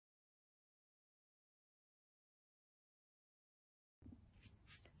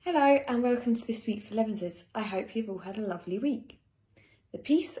Hello and welcome to this week's Elevenses. I hope you've all had a lovely week. The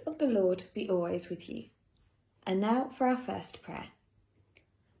peace of the Lord be always with you. And now for our first prayer.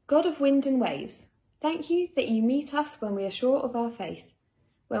 God of wind and waves, thank you that you meet us when we are sure of our faith,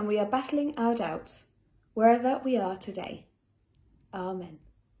 when we are battling our doubts, wherever we are today. Amen.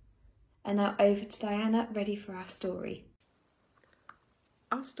 And now over to Diana, ready for our story.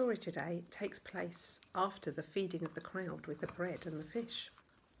 Our story today takes place after the feeding of the crowd with the bread and the fish.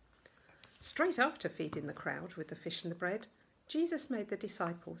 Straight after feeding the crowd with the fish and the bread, Jesus made the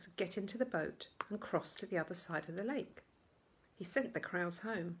disciples get into the boat and cross to the other side of the lake. He sent the crowds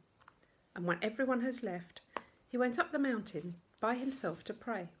home, and when everyone has left, he went up the mountain by himself to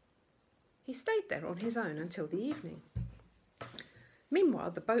pray. He stayed there on his own until the evening. Meanwhile,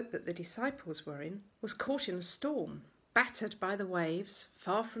 the boat that the disciples were in was caught in a storm, battered by the waves,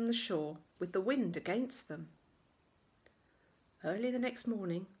 far from the shore, with the wind against them. Early the next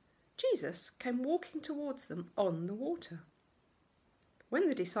morning, Jesus came walking towards them on the water. When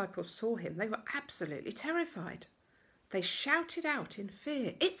the disciples saw him, they were absolutely terrified. They shouted out in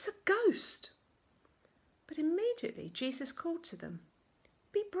fear, "It's a ghost!" But immediately Jesus called to them,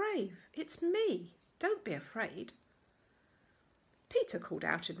 "Be brave, it's me, don't be afraid." Peter called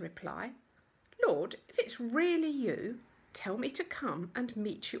out in reply, "Lord, if it's really you, tell me to come and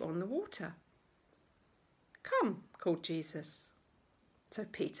meet you on the water." "Come," called Jesus. So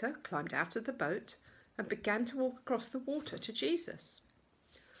Peter climbed out of the boat and began to walk across the water to Jesus.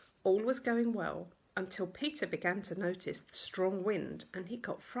 All was going well until Peter began to notice the strong wind and he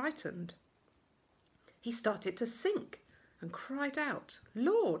got frightened. He started to sink and cried out,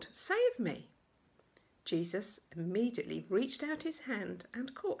 "Lord, save me!" Jesus immediately reached out his hand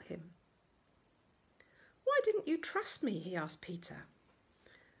and caught him. "Why didn't you trust me?" he asked Peter.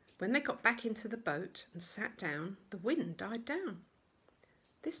 When they got back into the boat and sat down, the wind died down.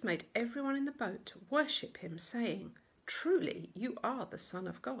 This made everyone in the boat worship him, saying, "Truly, you are the Son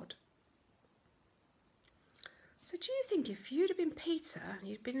of God." So do you think if you'd have been Peter and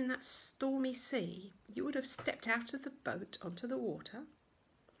you'd been in that stormy sea, you would have stepped out of the boat onto the water?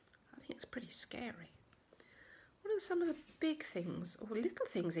 I think it's pretty scary. What are some of the big things, or little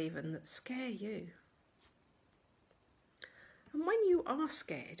things even, that scare you? And when you are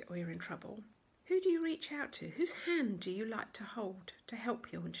scared or you're in trouble, who do you reach out to? Whose hand do you like to hold to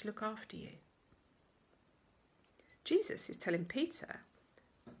help you and to look after you? Jesus is telling Peter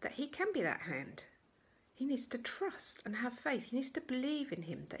that he can be that hand. He needs to trust and have faith. He needs to believe in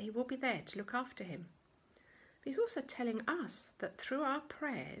him, that he will be there to look after him. But he's also telling us that through our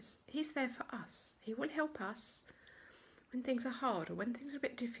prayers, he's there for us. He will help us when things are hard or when things are a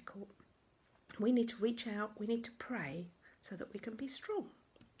bit difficult. We need to reach out, we need to pray so that we can be strong.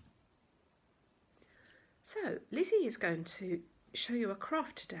 So Lizzie is going to show you a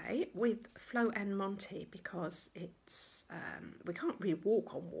craft today with Flo and Monty because it's we can't really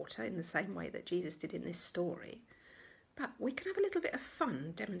walk on water in the same way that Jesus did in this story, but we can have a little bit of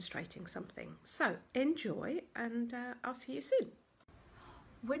fun demonstrating something. So enjoy, and I'll see you soon.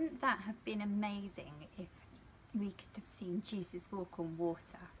 Wouldn't that have been amazing if we could have seen Jesus walk on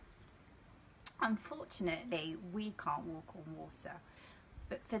water? Unfortunately, we can't walk on water.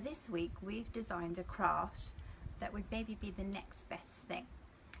 But for this week, we've designed a craft that would maybe be the next best thing.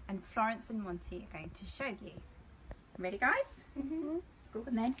 And Florence and Monty are going to show you. Ready, guys? Mm-hmm. Go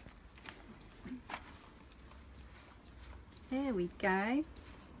on then. There we go.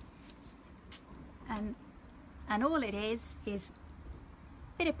 And all it is a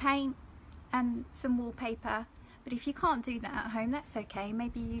bit of paint and some wallpaper. But if you can't do that at home, that's okay.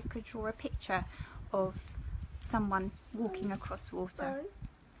 Maybe you could draw a picture of someone walking across water.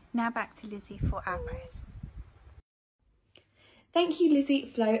 Now back to Lizzie for our prayers. Thank you, Lizzie,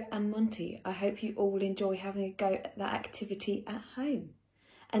 Flo and Monty. I hope you all enjoy having a go at that activity at home.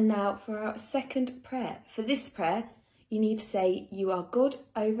 And now for our second prayer. For this prayer, you need to say, "You are God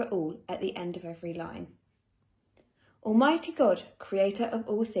over all" at the end of every line. Almighty God, creator of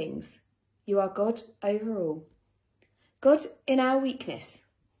all things, you are God over all. God in our weakness,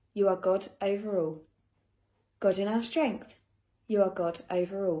 you are God over all. God in our strength, you are God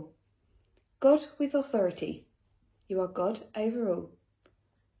over all. God with authority, you are God over all.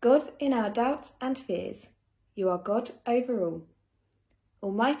 God in our doubts and fears, you are God over all.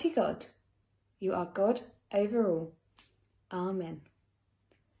 Almighty God, you are God over all. Amen.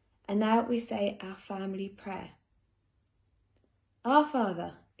 And now we say our family prayer. Our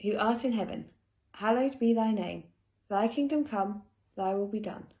Father, who art in heaven, hallowed be thy name. Thy kingdom come, thy will be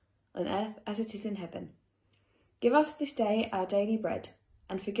done, on earth as it is in heaven. Give us this day our daily bread,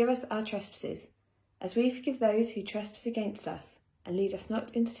 and forgive us our trespasses, as we forgive those who trespass against us. and lead us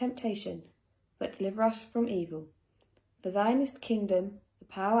not into temptation, but deliver us from evil. For thine is the kingdom, the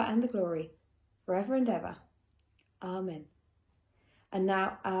power and the glory, forever and ever. Amen. And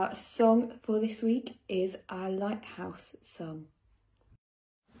now our song for this week is our Lighthouse song.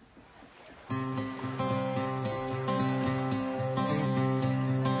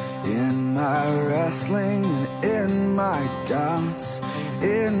 In my wrestling and in my doubts,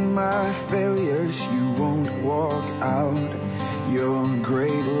 in my failures, you won't walk out. Your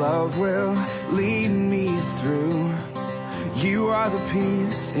great love will lead me through. You are the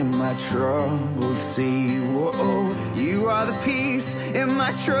peace in my troubled sea. Whoa, you are the peace in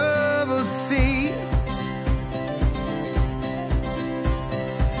my troubled sea.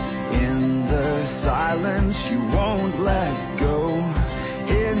 In the silence, you won't let go.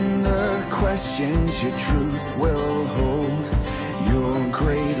 In the questions, your truth will hold. Your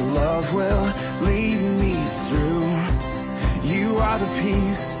great love will lead me through. You are the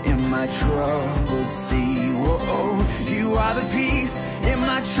peace in my troubled sea. Whoa, you are the peace in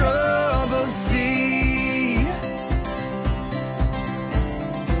my troubled sea.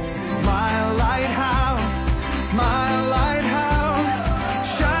 My lighthouse,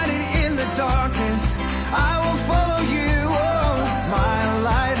 shining in the darkness, I will follow you. Oh, my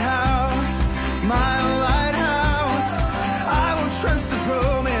lighthouse, I will trust the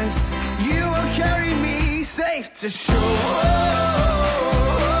promise. You will carry me safe to shore.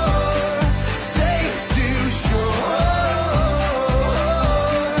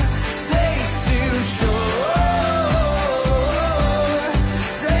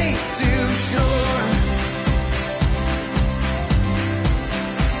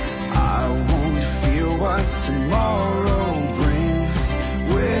 Tomorrow brings.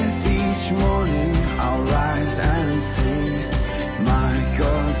 With each morning I'll rise and sing. My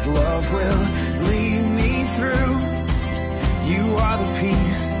God's love will lead me through. You are the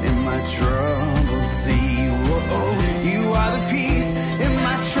peace in my troubled sea. Whoa, you are the peace in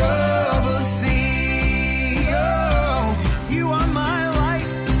my troubled sea. Oh, you are my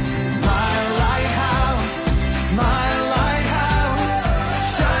light, my lighthouse,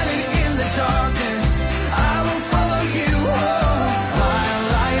 shining in the darkness.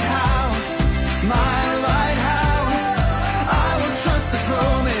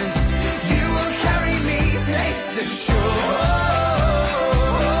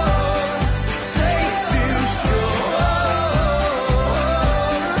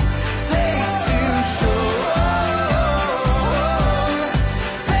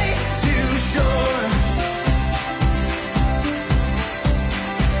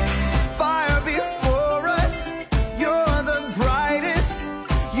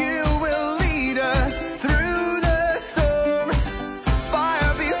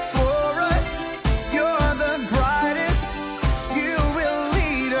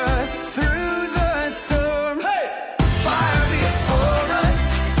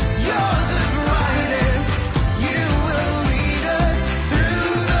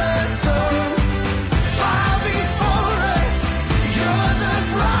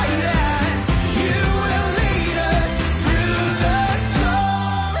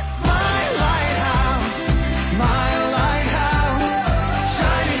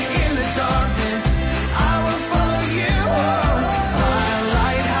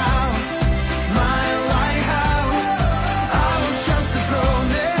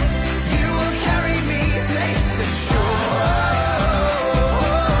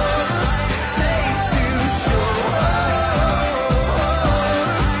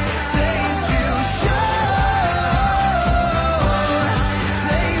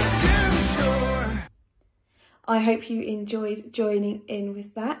 I hope you enjoyed joining in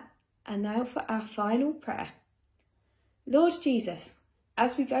with that. And now for our final prayer. Lord Jesus,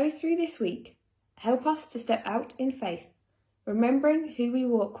 as we go through this week, help us to step out in faith, remembering who we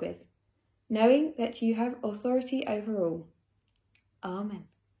walk with, knowing that you have authority over all. Amen.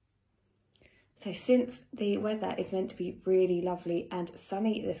 So since the weather is meant to be really lovely and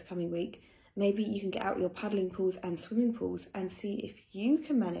sunny this coming week, maybe you can get out your paddling pools and swimming pools and see if you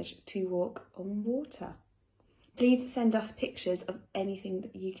can manage to walk on water. Please send us pictures of anything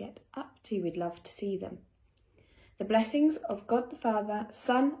that you get up to. We'd love to see them. The blessings of God the Father,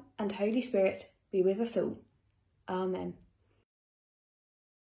 Son and Holy Spirit be with us all. Amen.